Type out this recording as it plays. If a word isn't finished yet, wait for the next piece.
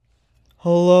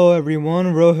Hello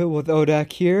everyone, Rohit with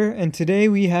ODAC here, and today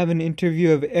we have an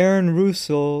interview of Aaron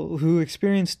Rouselle, who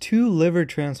experienced two liver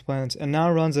transplants and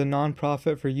now runs a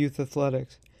nonprofit for youth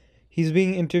athletics. He's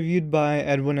being interviewed by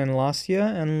Edwin and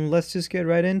Lastia, and let's just get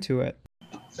right into it.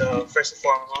 So first and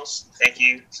foremost, thank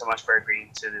you so much for agreeing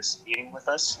to this meeting with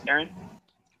us, Aaron.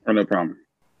 Oh, no problem.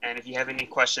 And if you have any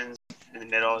questions in the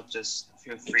middle, just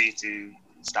feel free to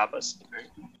stop us. Right?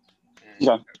 And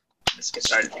Yeah. let's get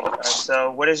started.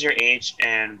 So what is your age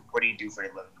and what do you do for a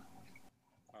living?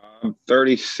 I'm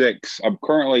 36. I'm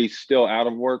currently still out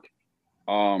of work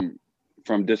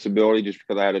from disability just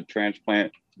because I had a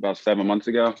transplant about 7 months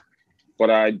ago. But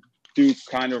I do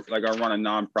kind of like I run a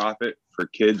nonprofit for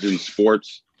kids in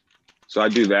sports. So I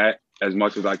do that as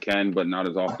much as I can, but not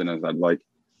as often as I'd like.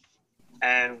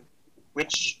 And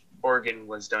which organ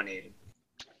was donated?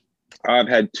 I've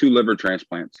had two liver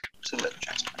transplants. Two liver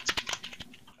transplants.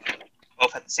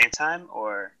 Both at the same time,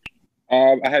 or?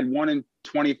 I had one in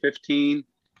 2015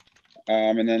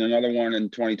 and then another one in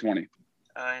 2020.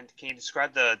 And can you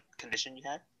describe the condition you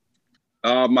had?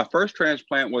 My first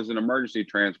transplant was an emergency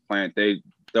transplant. They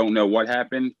don't know what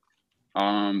happened.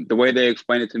 The way they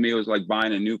explained it to me was like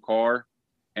buying a new car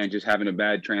and just having a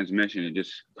bad transmission. It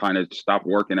just kind of stopped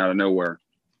working out of nowhere.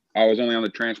 I was only on the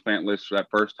transplant list for that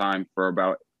first time for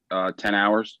about 10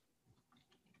 hours.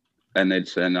 And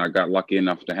I got lucky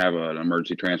enough to have an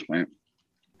emergency transplant.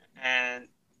 And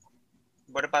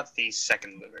what about the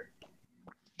second liver?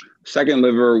 Second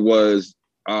liver was,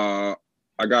 I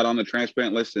got on the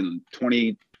transplant list in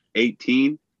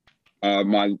 2018.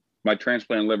 My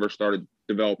transplant liver started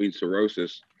developing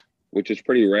cirrhosis, which is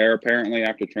pretty rare apparently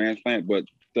after transplant, but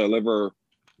the liver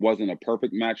wasn't a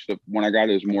perfect match. When I got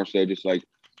it was more so just like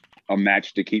a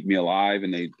match to keep me alive.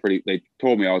 And they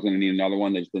told me I was going to need another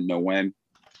one. They just didn't know when.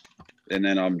 And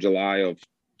then July of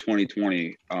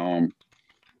 2020, I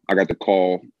got the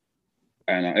call,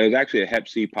 and it was actually a Hep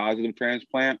C positive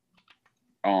transplant.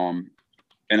 And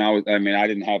I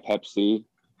didn't have Hep C,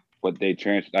 but I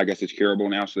guess it's curable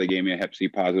now. So they gave me a Hep C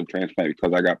positive transplant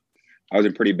because I was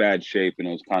in pretty bad shape and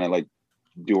it was kind of like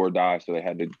do or die. So they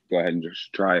had to go ahead and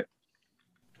just try it.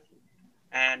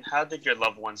 And how did your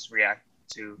loved ones react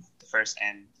to the first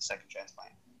and the second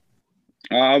transplant?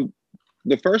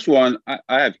 The first one, I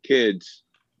have kids,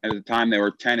 and at the time they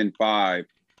were 10 and 5,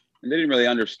 and they didn't really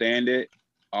understand it.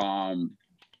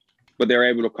 But they were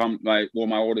able to come, my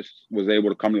oldest was able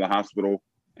to come to the hospital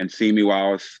and see me while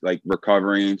I was like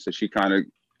recovering. So she kind of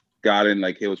got in,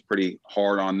 like it was pretty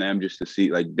hard on them just to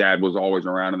see, like dad was always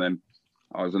around, and then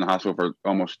I was in the hospital for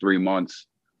almost 3 months.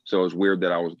 So it was weird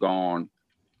that I was gone.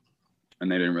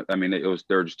 And they didn't,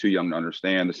 they're just too young to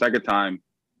understand. The second time,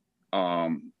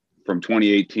 from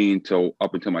 2018 till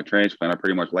up until my transplant, I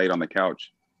pretty much laid on the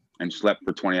couch and slept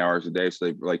for 20 hours a day. So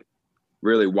they like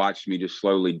really watched me just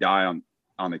slowly die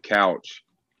on the couch.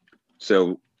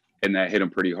 So, and that hit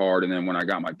them pretty hard. And then when I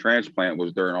got my transplant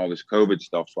was during all this COVID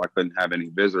stuff. So I couldn't have any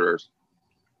visitors.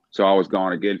 So I was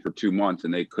gone again for 2 months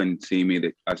and they couldn't see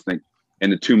me. I think in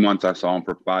the 2 months I saw them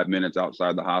for 5 minutes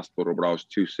outside the hospital, but I was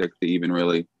too sick to even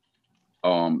really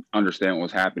understand what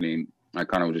was happening. I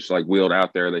kind of just like wheeled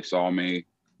out there. They saw me.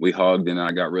 We hugged, and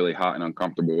I got really hot and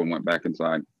uncomfortable and went back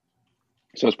inside.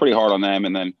 So it's pretty hard on them.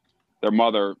 And then their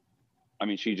mother,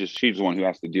 she's the one who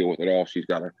has to deal with it all. She's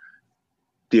got to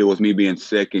deal with me being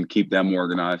sick and keep them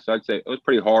organized. So I'd say it was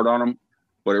pretty hard on them,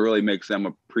 but it really makes them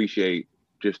appreciate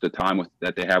just the time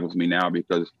that they have with me now,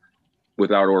 because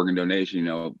without organ donation,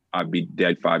 I'd be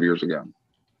dead 5 years ago.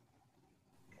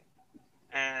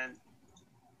 And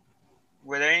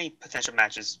were there any potential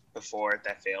matches before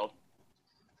that failed?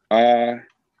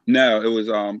 No, it was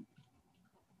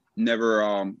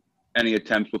never any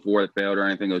attempts before it failed or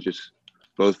anything. It was just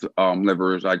both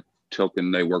livers I took,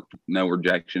 and they worked. No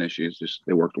rejection issues. Just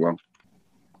they worked well.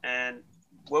 And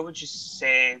what would you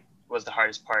say was the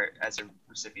hardest part as a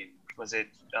recipient? Was it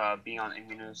being on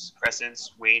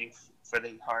immunosuppressants, waiting for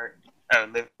the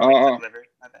liver?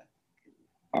 My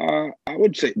bad. I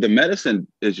would say the medicine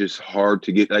is just hard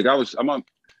to get. Like I was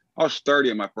 30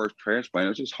 at my first transplant. It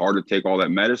was just hard to take all that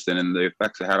medicine and the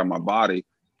effects it had on my body.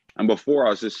 And before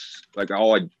I was just like,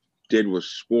 all I did was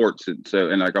sports. And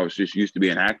like, I was just used to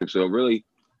being active. So it really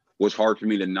was hard for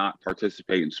me to not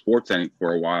participate in sports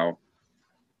for a while.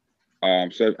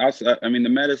 The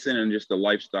medicine and just the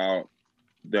lifestyle,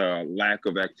 the lack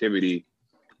of activity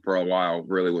for a while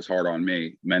really was hard on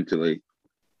me mentally.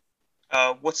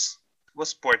 What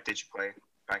sport did you play,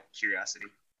 by curiosity?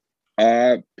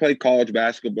 I played college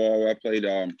basketball. I played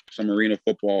some arena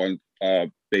football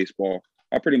and baseball.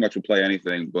 I pretty much would play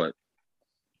anything, but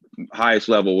highest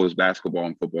level was basketball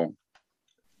and football.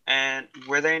 And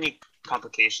were there any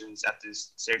complications after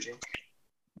this surgery?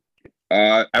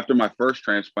 After my first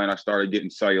transplant, I started getting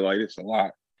cellulitis a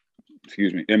lot.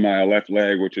 Excuse me, in my left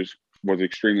leg, which was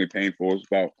extremely painful. It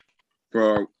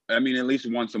was at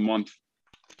least once a month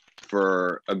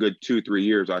for a good 2-3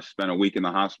 years. I spent a week in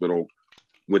the hospital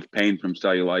with pain from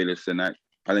cellulitis, and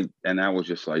that was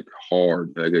just like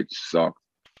hard. Like it sucked.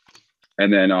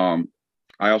 And then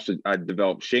I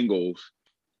developed shingles,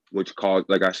 which caused,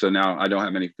 so now I don't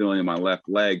have any feeling in my left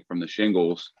leg from the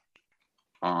shingles.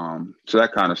 So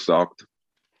that kind of sucked.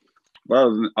 But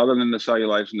other than the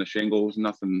cellulitis and the shingles,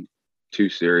 nothing too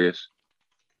serious.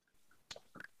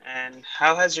 And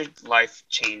how has your life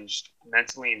changed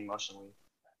mentally and emotionally?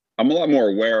 I'm a lot more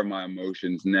aware of my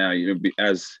emotions now.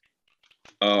 It's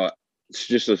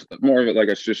just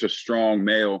it's just a strong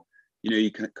male.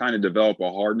 You can kind of develop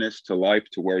a hardness to life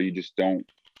to where you just don't.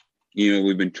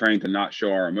 We've been trained to not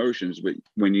show our emotions, but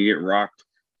when you get rocked,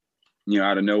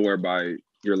 out of nowhere by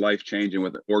your life changing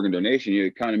with organ donation,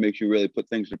 it kind of makes you really put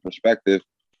things in perspective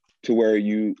to where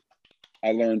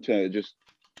I learned to just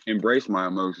embrace my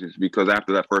emotions, because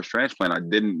after that first transplant, I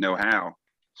didn't know how.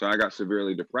 So I got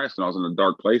severely depressed and I was in a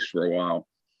dark place for a while.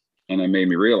 And it made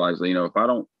me realize that, if I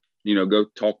don't, go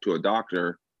talk to a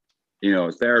doctor,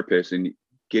 a therapist, and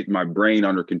get my brain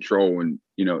under control and,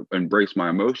 embrace my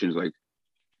emotions, like,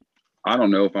 I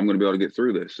don't know if I'm going to be able to get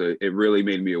through this. So it really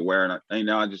made me aware. And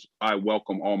I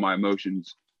welcome all my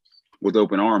emotions with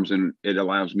open arms. And it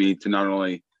allows me to not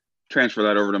only transfer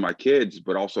that over to my kids,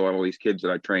 but also all these kids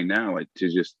that I train now, like to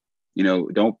just,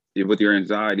 don't, with your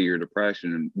anxiety or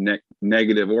depression and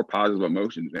negative or positive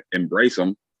emotions, embrace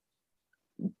them,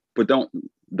 but don't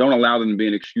allow them to be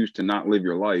an excuse to not live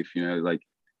your life.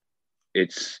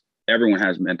 Everyone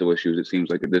has mental issues, it seems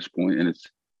like, at this point, and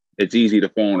it's easy to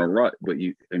fall in a rut, but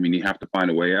you have to find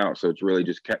a way out. So it's really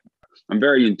just I'm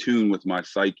very in tune with my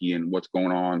psyche and what's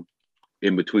going on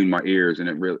in between my ears. And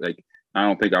it really, I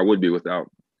don't think I would be without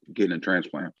getting a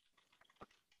transplant.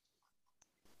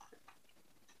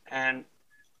 And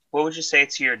what would you say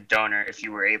to your donor if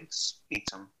you were able to speak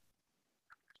to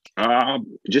him?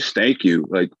 Just thank you.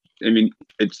 You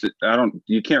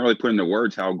can't really put into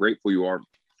words how grateful you are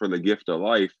for the gift of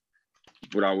life.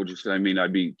 But I would just,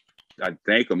 I'd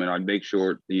thank them, and I'd make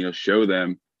sure, show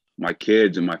them my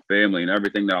kids and my family and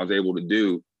everything that I was able to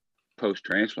do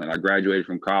post-transplant. I graduated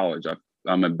from college.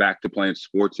 I'm back to playing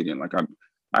sports again.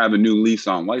 I have a new lease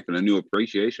on life and a new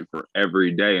appreciation for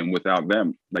every day. And without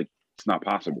them, it's not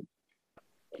possible.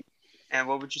 And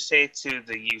what would you say to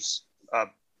the youth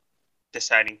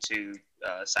deciding to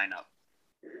sign up?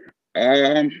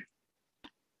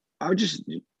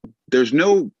 There's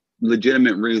no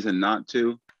legitimate reason not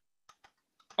to.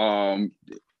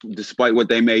 Despite what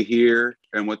they may hear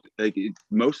and what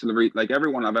most of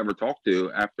everyone I've ever talked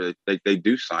to after they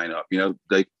do sign up,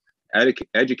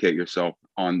 educate yourself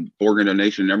on organ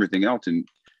donation and everything else. And,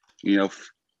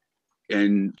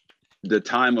 in the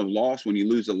time of loss, when you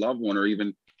lose a loved one, or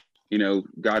even,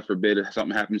 God forbid, if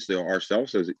something happens to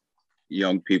ourselves as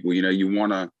young people, you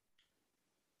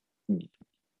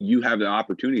have the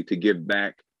opportunity to give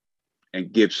back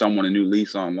and give someone a new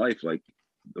lease on life.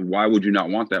 Why would you not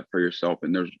want that for yourself?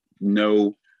 And there's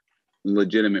no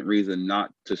legitimate reason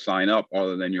not to sign up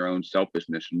other than your own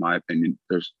selfishness, in my opinion.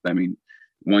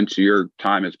 Once your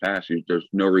time has passed, there's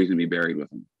no reason to be buried with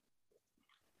them.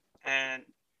 And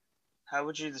how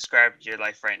would you describe your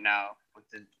life right now with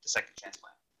the second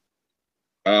transplant?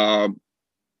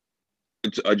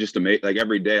 It's just amazing.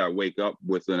 Every day I wake up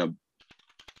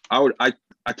I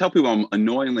tell people I'm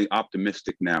annoyingly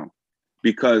optimistic now,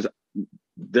 because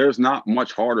there's not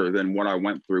much harder than what I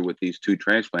went through with these two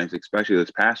transplants, especially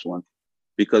this past one,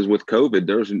 because with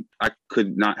COVID, I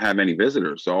could not have any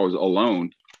visitors. So I was alone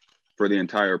for the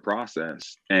entire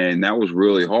process. And that was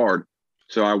really hard.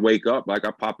 So I wake up, I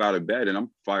pop out of bed and I'm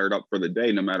fired up for the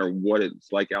day, no matter what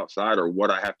it's like outside or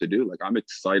what I have to do. I'm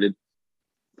excited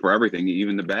for everything,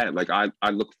 even the bad. I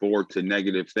look forward to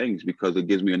negative things because it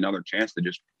gives me another chance to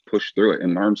just push through it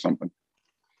and learn something.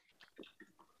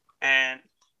 And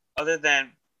other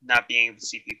than not being able to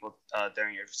see people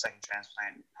during your second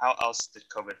transplant, how else did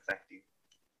COVID affect you?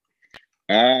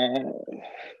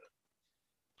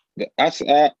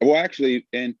 Actually,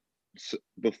 and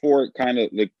before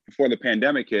the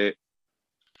pandemic hit,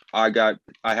 I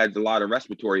had a lot of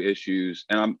respiratory issues,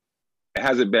 and it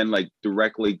hasn't been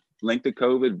directly linked to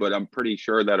COVID, but I'm pretty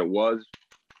sure that it was,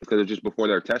 because it was just before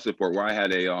they were tested for it, where I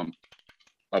had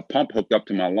a pump hooked up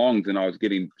to my lungs, and I was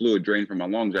getting fluid drained from my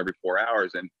lungs every 4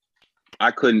 hours, and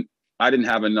I didn't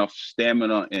have enough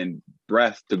stamina and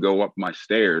breath to go up my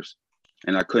stairs,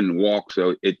 and I couldn't walk.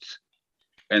 So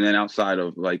And then outside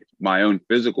of like my own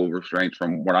physical restraints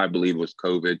from what I believe was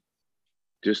COVID,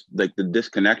 just like the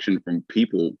disconnection from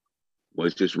people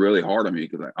was just really hard on me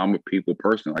because like, I'm a people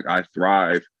person. Like I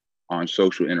thrive on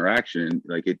social interaction.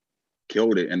 Like it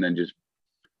killed it. And then just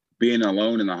being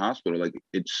alone in the hospital, like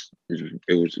it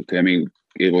was, I mean,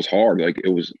 it was hard. Like it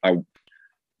was,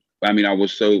 I mean, I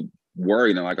was so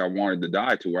worried and like I wanted to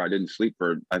die to where I didn't sleep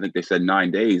for, I think they said 9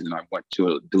 days, and I went to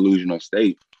a delusional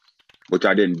state, which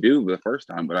I didn't do the first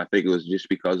time, but I think it was just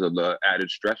because of the added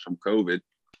stress from COVID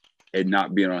and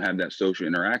not being able to have that social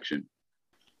interaction.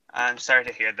 I'm sorry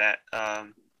to hear that.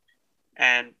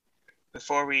 And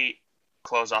before we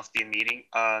close off the meeting,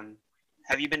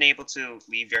 have you been able to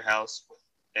leave your house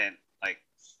and like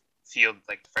feel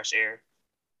like fresh air?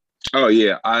 Oh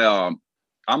yeah,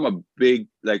 I'm a big,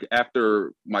 like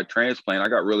after my transplant, I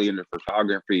got really into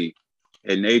photography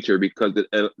and nature because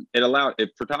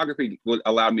photography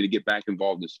allowed me to get back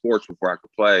involved in sports before I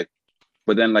could play.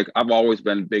 But then like I've always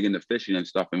been big into fishing and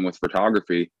stuff, and with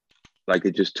photography, like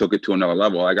it just took it to another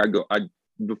level. Like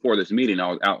before this meeting, I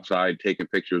was outside taking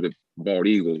pictures of bald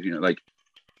eagles. You know, like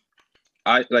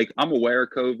I'm aware of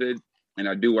COVID and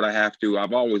I do what I have to.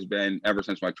 I've always been, ever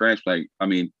since my transplant. I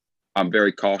mean, I'm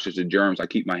very cautious of germs. I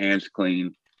keep my hands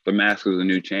clean. The mask is a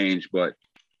new change, but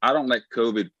I don't let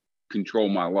COVID control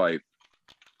my life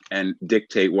and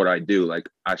dictate what I do. Like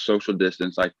I social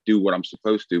distance, I do what I'm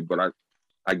supposed to, but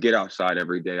I get outside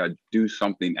every day. I do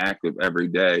something active every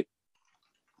day,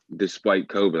 despite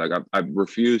COVID. Like I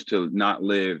refuse to not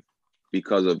live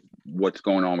because of what's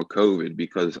going on with COVID,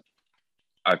 because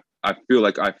I feel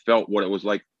like I felt what it was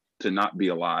like to not be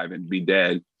alive and be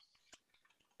dead.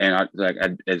 And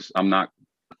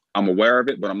I'm aware of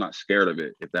it, but I'm not scared of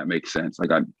it, if that makes sense.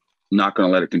 Like I'm not going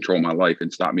to let it control my life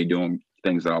and stop me doing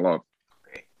things that I love.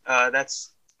 Great.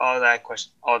 That's all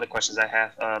the questions I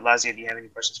have. Lazia, do you have any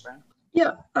questions for him?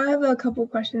 Yeah, I have a couple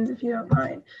questions if you don't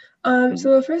mind.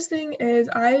 So the first thing is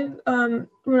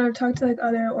when I've talked to like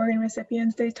other organ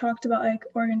recipients, they talked about like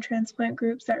organ transplant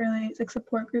groups that really, like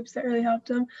support groups that really helped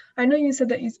them. I know you said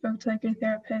that you spoke to like your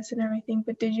therapist and everything,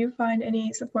 but did you find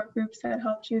any support groups that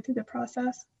helped you through the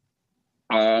process?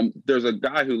 There's a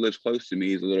guy who lives close to me.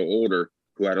 He's a little older,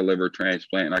 who had a liver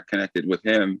transplant, and I connected with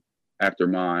him after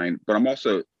mine. But I'm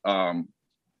also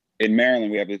in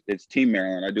Maryland. We have it's Team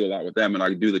Maryland. I do a lot with them, and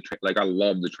I do I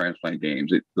love the transplant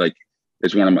games.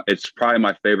 It's probably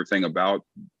my favorite thing about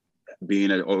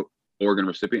being an organ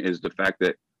recipient is the fact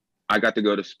that I got to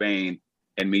go to Spain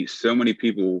and meet so many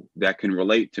people that can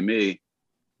relate to me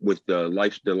with the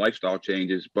lifestyle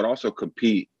changes, but also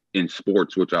compete in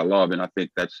sports, which I love. And I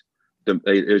think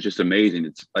it's just amazing.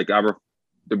 It's like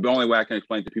the only way I can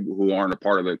explain to people who aren't a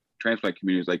part of the transplant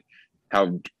community is like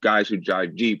how guys who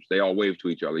drive Jeeps, they all wave to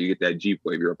each other. You get that Jeep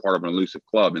wave. You're a part of an elusive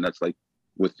club. And that's like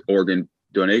with organ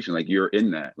donation, like you're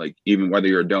in that, like even whether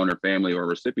you're a donor family or a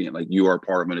recipient, like you are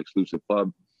part of an exclusive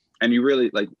club. And you really,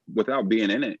 like, without being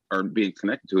in it or being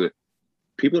connected to it,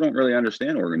 people don't really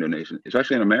understand organ donation,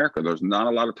 especially in America. There's not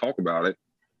a lot of talk about it.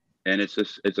 And it's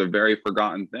a very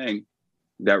forgotten thing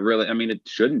that really, I mean, it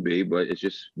shouldn't be, but it's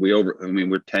just, we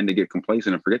tend to get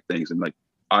complacent and forget things. And like,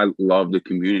 I love the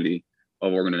community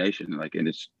of organ donation. Like, and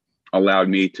it's allowed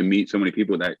me to meet so many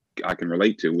people that I can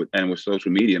relate to, and with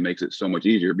social media makes it so much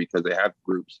easier because they have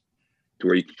groups to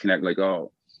where you can connect. Like,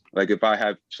 oh, like if I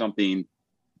have something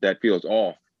that feels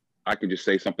off, I can just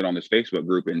say something on this Facebook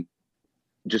group, and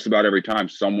just about every time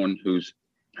someone who's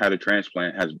had a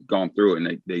transplant has gone through it,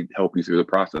 and they help you through the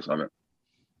process of it.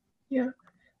 Yeah,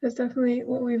 that's definitely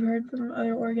what we've heard from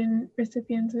other organ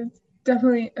recipients. It's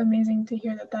definitely amazing to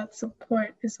hear that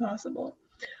support is possible.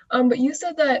 But you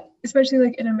said that, especially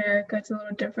like in America, it's a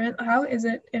little different. How is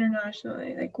it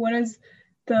internationally? Like, what is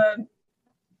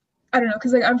I don't know,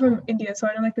 because like I'm from India, so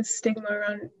I know like the stigma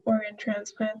around organ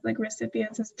transplant, like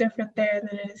recipients, is different there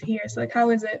than it is here. So like, how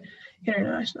is it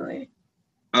internationally?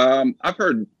 I've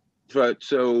heard,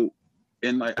 so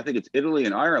in like, I think it's Italy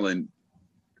and Ireland,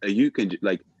 you can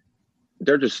like,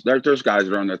 there's guys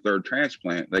that are on their third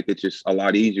transplant. Like it's just a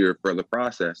lot easier for the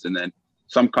process. And then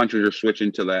some countries are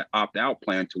switching to that opt-out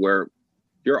plan to where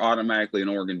you're automatically an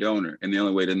organ donor. And the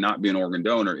only way to not be an organ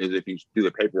donor is if you do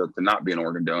the paperwork to not be an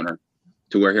organ donor.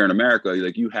 To where here in America,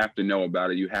 like you have to know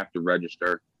about it, you have to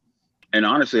register. And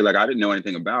honestly, like I didn't know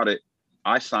anything about it.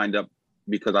 I signed up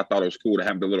because I thought it was cool to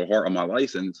have the little heart on my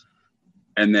license.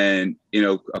 And then,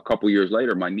 a couple years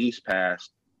later, my niece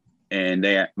passed, and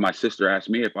my sister asked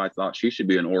me if I thought she should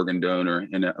be an organ donor.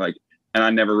 And I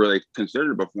never really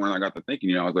considered it before. And I got to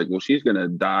thinking, I was like, well, she's going to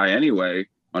die anyway,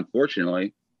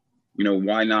 unfortunately,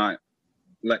 why not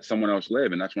let someone else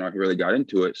live? And that's when I really got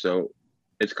into it. So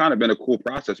it's kind of been a cool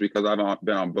process because I've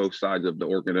been on both sides of the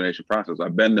organ donation process.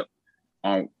 I've been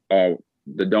on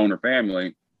the donor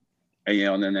family,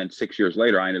 and and then 6 years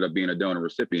later, I ended up being a donor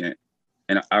recipient.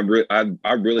 And I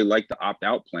really like the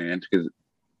opt-out plans because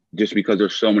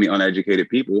there's so many uneducated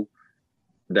people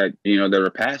that that are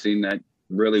passing that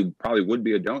really probably would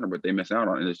be a donor, but they miss out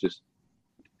on it.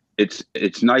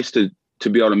 It's nice to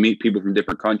be able to meet people from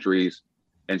different countries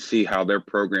and see how their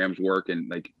programs work. And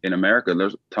like in America,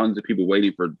 there's tons of people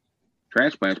waiting for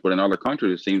transplants, but in other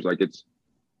countries, it seems like it's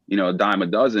a dime a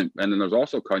dozen. And then there's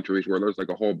also countries where there's like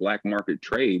a whole black market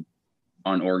trade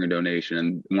on organ donation.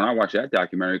 And when I watched that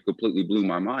documentary, it completely blew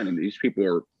my mind. And these people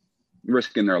are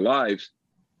risking their lives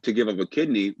to give up a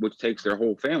kidney, which takes their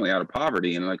whole family out of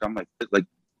poverty. And I'm like,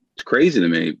 it's crazy to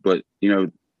me. But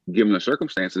given the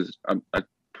circumstances, I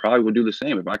probably would do the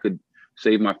same if I could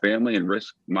save my family and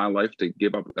risk my life to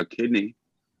give up a kidney.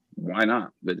 Why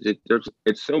not? But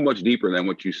it's so much deeper than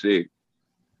what you see.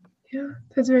 Yeah,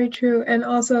 that's very true. And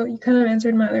also, you kind of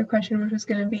answered my other question, which was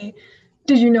going to be,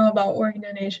 did you know about organ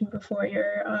donation before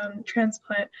your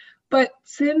transplant? But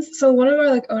so one of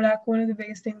our ODAC, one of the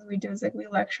biggest things we do is we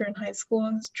lecture in high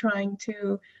schools trying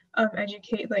to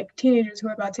educate teenagers who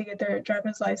are about to get their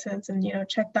driver's license and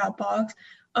check that box.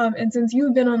 And since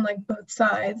you've been on both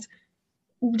sides,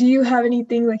 do you have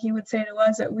anything you would say to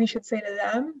us that we should say to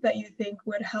them that you think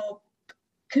would help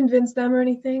convince them or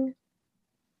anything?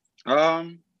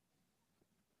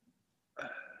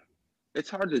 It's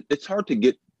hard to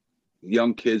get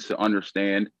young kids to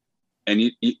understand, and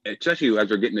you especially as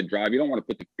they're getting to drive, you don't want to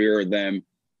put the fear of them.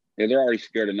 They're already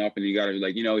scared enough, and you got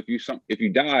to if you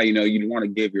die, you'd want to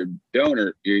give your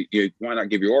donor, you why not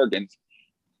give your organs?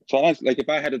 So if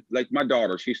I had my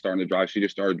daughter, she's starting to drive. She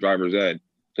just started driver's ed,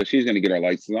 so she's going to get her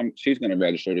license. She's going to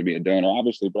register to be a donor,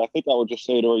 obviously. But I think I would just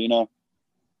say to her,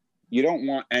 you don't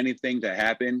want anything to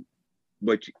happen,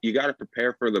 but you got to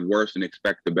prepare for the worst and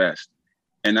expect the best.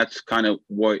 And that's kind of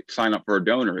what sign up for a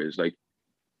donor is.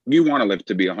 You want to live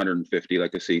to be 150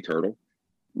 like a sea turtle,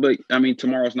 but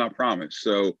tomorrow's not promised.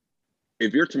 So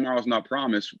if your tomorrow's not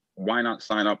promised, why not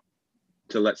sign up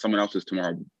to let someone else's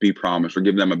tomorrow be promised or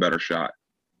give them a better shot?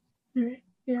 Right.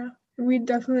 Yeah, we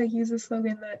definitely use the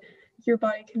slogan that your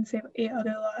body can save 8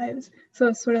 other lives. So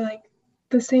it's sort of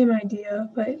the same idea,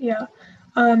 but yeah.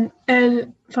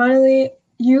 And finally,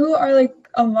 you are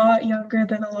a lot younger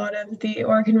than a lot of the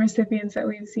organ recipients that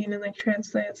we've seen in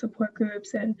transplant support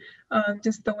groups and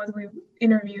just the ones we've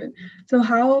interviewed. So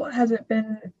how has it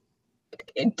been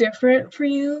different for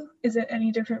you? Is it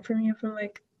any different from you from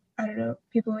I don't know,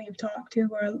 people you've talked to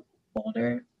who are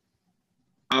older?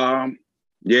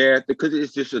 Yeah, because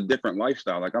it's just a different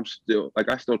lifestyle. I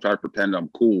still try to pretend I'm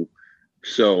cool.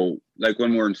 So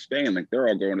when we're in Spain, they're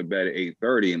all going to bed at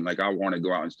 8:30 and I want to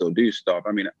go out and still do stuff.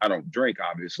 I don't drink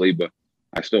obviously, but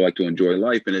I still like to enjoy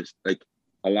life. And it's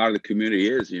a lot of the community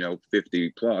is,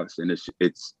 50 plus. And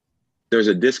there's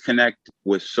a disconnect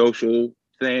with social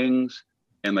things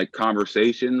and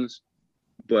conversations,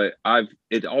 but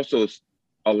it also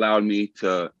allowed me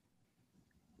to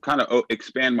kind of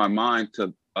expand my mind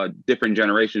to a different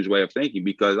generation's way of thinking,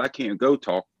 because I can't go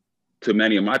talk to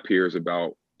many of my peers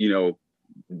about,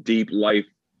 deep life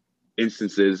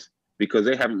instances because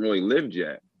they haven't really lived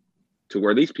yet to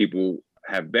where these people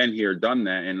have been here, done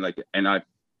that. And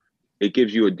it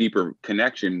gives you a deeper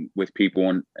connection with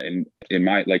people. And in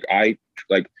my, I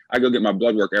go get my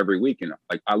blood work every week and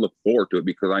I look forward to it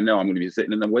because I know I'm going to be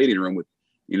sitting in the waiting room with,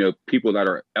 people that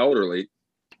are elderly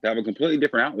that have a completely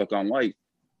different outlook on life.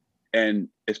 And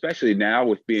especially now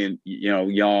with being,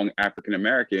 young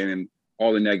African-American and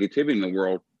all the negativity in the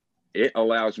world, it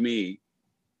allows me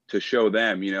to show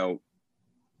them,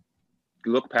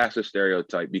 look past the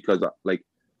stereotype, because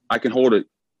I can hold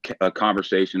a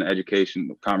conversation,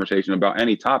 education conversation about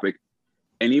any topic.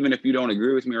 And even if you don't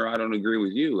agree with me or I don't agree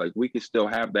with you, we can still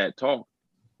have that talk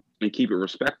and keep it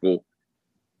respectful.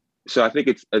 So I think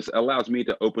it allows me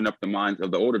to open up the minds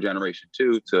of the older generation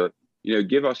too, to,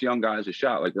 give us young guys a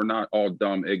shot. We're not all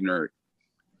dumb, ignorant,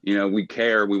 we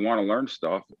care, we want to learn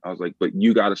stuff. I was but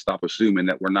you got to stop assuming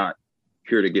that we're not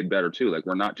here to get better too.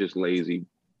 We're not just lazy.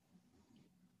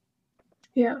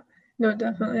 Yeah, no,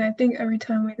 definitely. I think every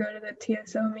time we go to the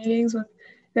TSO meetings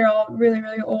they're all really,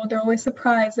 really old. They're always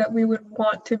surprised that we would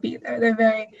want to be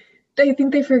there. They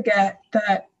think they forget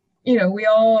that,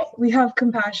 we have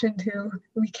compassion too.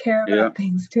 We care about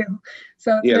things too.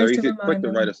 So it's nice to remind quick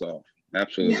to write us off.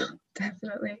 Absolutely. Yeah,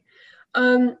 definitely.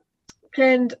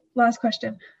 And last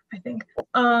question, I think.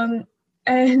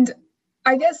 And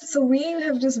I guess, so we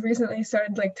have just recently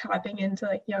started tapping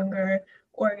into younger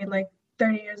organ,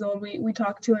 30 years old, we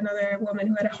talked to another woman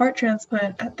who had a heart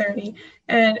transplant at 30.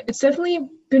 And it's definitely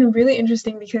been really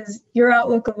interesting because your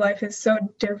outlook of life is so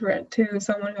different to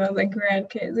someone who has like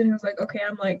grandkids and who's like, okay,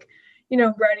 I'm like,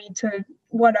 ready to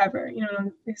whatever, you know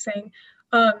what I'm saying?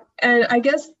 And I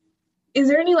guess, is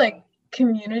there any like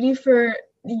community for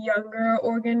younger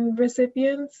organ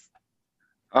recipients?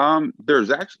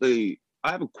 There's actually,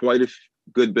 I have quite a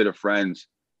good bit of friends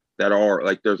that are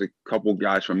like, there's a couple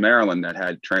guys from Maryland that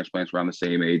had transplants around the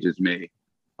same age as me.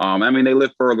 I mean, they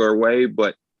live further away,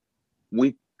 but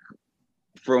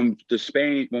from the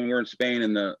Spain, when we were in Spain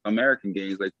in the American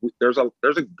games, like there's a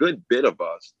good bit of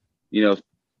us,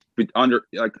 under,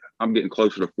 like, I'm getting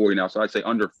closer to 40 now. So I'd say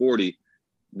under 40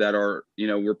 that are,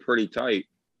 we're pretty tight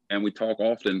and we talk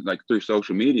often like through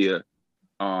social media.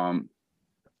 So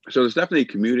there's definitely a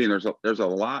community and there's a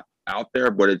lot out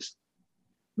there, but it's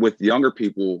with younger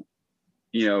people,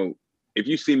 if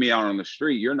you see me out on the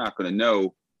street, you're not going to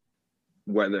know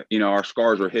whether, our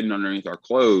scars are hidden underneath our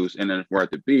clothes. And then if we're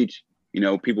at the beach,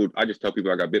 I just tell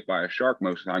people I got bit by a shark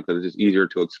most of the time because it's just easier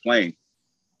to explain.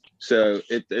 So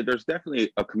there's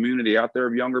definitely a community out there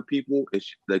of younger people.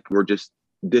 It's like we're just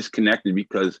disconnected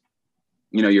because,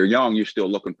 you're young, you're still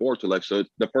looking forward to life. So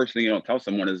the first thing you don't tell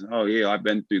someone is, oh yeah, I've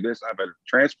been through this, I've had a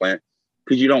transplant,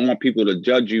 because you don't want people to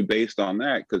judge you based on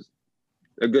that. Because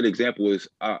a good example is,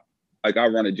 like I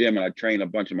run a gym and I train a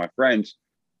bunch of my friends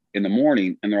in the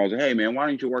morning, and they're always like, hey man, why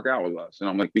don't you work out with us? And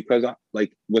I'm like, because I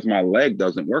like with my leg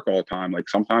doesn't work all the time. Like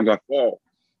sometimes I fall,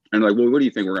 and like, well, what do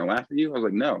you think? We're gonna laugh at you? I was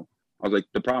like, no. I was like,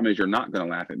 the problem is you're not gonna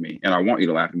laugh at me, and I want you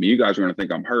to laugh at me. You guys are gonna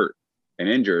think I'm hurt and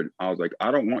injured. I was like,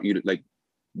 I don't want you to like,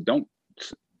 don't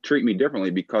treat me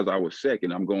differently because I was sick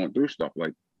and I'm going through stuff.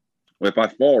 Like, if I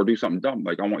fall or do something dumb,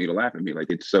 like I want you to laugh at me. Like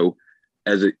it's so,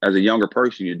 as a younger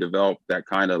person, you develop that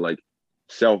kind of like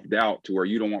self-doubt to where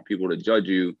you don't want people to judge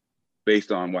you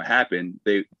based on what happened.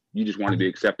 You just want to be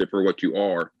accepted for what you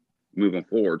are moving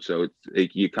forward. So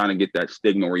you kind of get that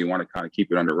stigma where you want to kind of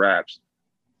keep it under wraps.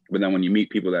 But then when you meet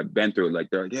people that have been through it, like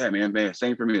they're like, yeah, man,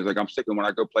 same for me. It's like, I'm sick of when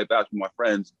I go play basketball with my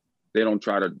friends, they don't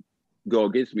try to go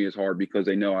against me as hard because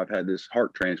they know I've had this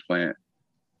heart transplant.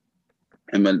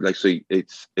 And then like, so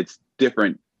it's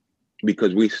different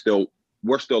because we're still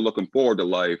looking forward to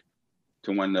life,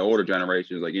 to when the older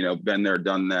generation is like, been there,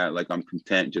 done that. Like, I'm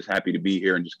content, just happy to be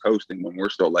here and just coasting, when we're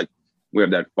still like, we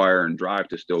have that fire and drive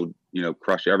to still,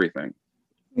 crush everything.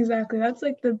 Exactly. That's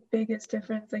like the biggest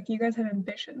difference. Like you guys have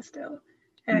ambition still.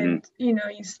 And,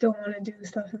 you still want to do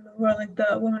stuff in the world. Like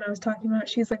the woman I was talking about,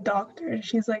 she's like doctor and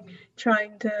she's like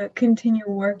trying to continue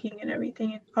working and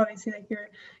everything. And obviously like you're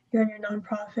in your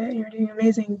nonprofit and you're doing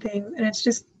amazing things. And it's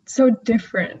just so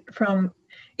different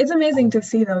it's amazing to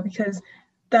see though, because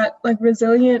that like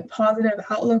resilient, positive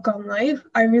outlook on life,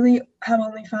 I really have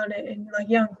only found it in like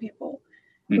young people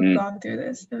who've gone through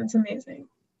this. And it's amazing.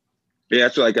 Yeah,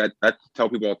 so like I tell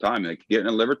people all the time, like getting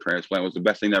a liver transplant was the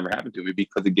best thing that ever happened to me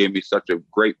because it gave me such a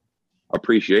great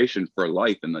appreciation for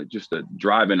life and just a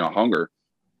drive and a hunger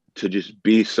to just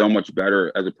be so much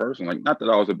better as a person. Like, not that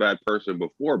I was a bad person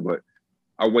before, but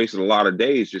I wasted a lot of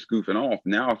days just goofing off.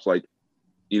 Now it's like,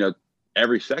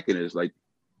 every second is like,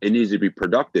 it needs to be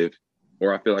productive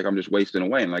or I feel like I'm just wasting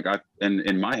away. And like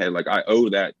in my head, like I owe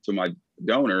that to my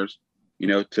donors,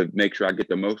 to make sure I get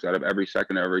the most out of every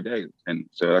second of every day. And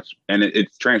so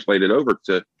it's translated over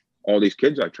to all these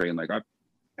kids I train. Like I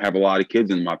have a lot of kids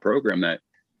in my program that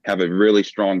have a really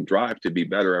strong drive to be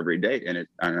better every day. And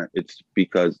it's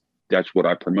because that's what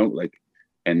I promote. Like,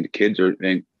 and the kids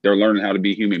they're learning how to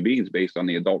be human beings based on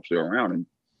the adults they're around. And,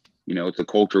 it's a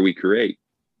culture we create.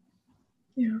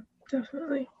 Yeah,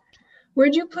 definitely.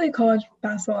 Where'd you play college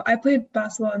basketball? I played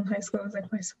basketball in high school. It was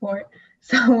like my sport.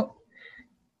 So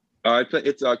I played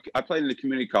in the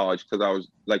community college because I was,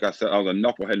 like I said, I was a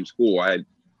knucklehead in school.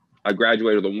 I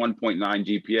graduated with a 1.9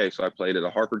 GPA, so I played at a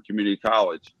Harvard Community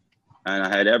College, and I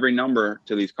had every number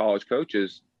to these college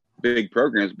coaches, big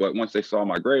programs. But once they saw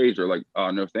my grades, they're like, "Oh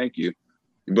no, thank you."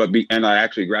 And I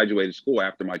actually graduated school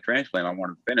after my transplant. I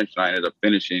wanted to finish, and I ended up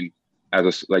finishing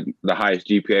as like the highest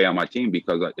GPA on my team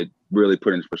because it really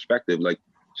put into perspective. Like,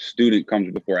 student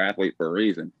comes before athlete for a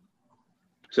reason.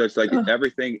 So it's like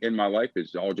everything in my life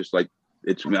is all just like,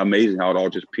 it's amazing how it all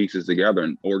just pieces together.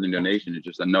 And organ donation is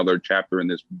just another chapter in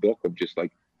this book of just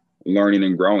like learning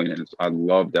and growing. And I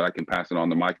love that I can pass it on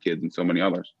to my kids and so many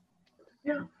others.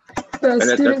 Yeah. The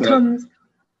student comes.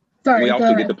 Sorry. We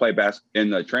also get to play in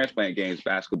the transplant games.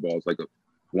 Basketball is like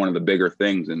one of the bigger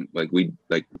things. And like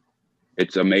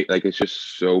it's amazing. Like, it's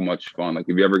just so much fun. Like,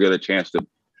 if you ever get a chance to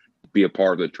be a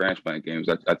part of the transplant games,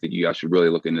 I think you guys should really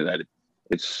look into that.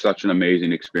 It's such an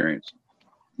amazing experience.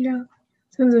 Yeah.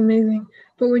 Sounds amazing.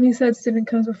 But when you said student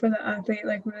comes before the athlete,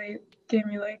 like really gave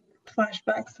me like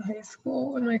flashbacks to high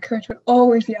school when my coach would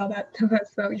always yell that to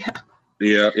us. So yeah.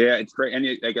 Yeah, it's great. And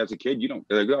like as a kid, you don't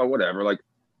like, oh, whatever. Like,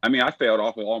 I mean, I failed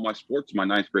off of all my sports my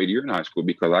ninth grade year in high school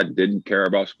because I didn't care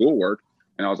about schoolwork,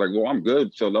 and I was like, well, I'm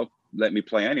good, so they'll let me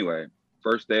play anyway.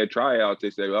 First day of tryouts,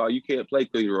 they say, oh, you can't play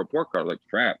because your report card. Like,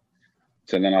 crap.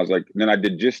 So then I was like, then I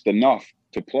did just enough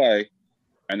to play.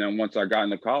 And then once I got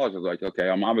into college, I was like, okay,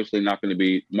 I'm obviously not going to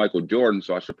be Michael Jordan,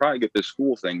 so I should probably get this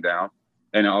school thing down.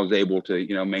 And I was able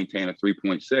to, maintain a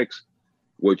 3.6,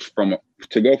 which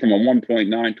to go from a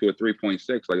 1.9 to a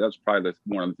 3.6, like that's probably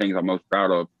one of the things I'm most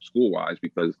proud of school wise,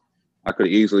 because I could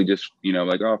easily just,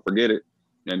 like, oh, forget it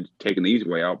and taking the easy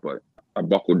way out. But I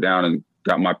buckled down and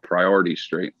got my priorities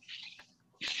straight.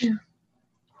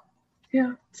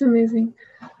 Yeah, it's amazing.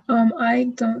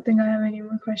 I don't think I have any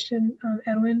more questions.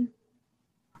 Edwin?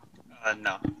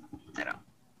 No, I don't.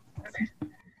 Okay.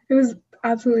 It was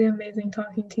absolutely amazing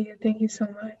talking to you. Thank you so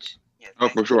much. Yeah,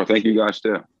 for sure. Thank you guys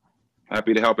too.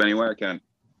 Happy to help any way I can.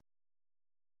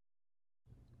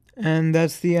 And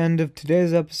that's the end of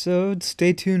today's episode.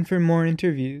 Stay tuned for more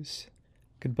interviews.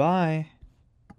 Goodbye.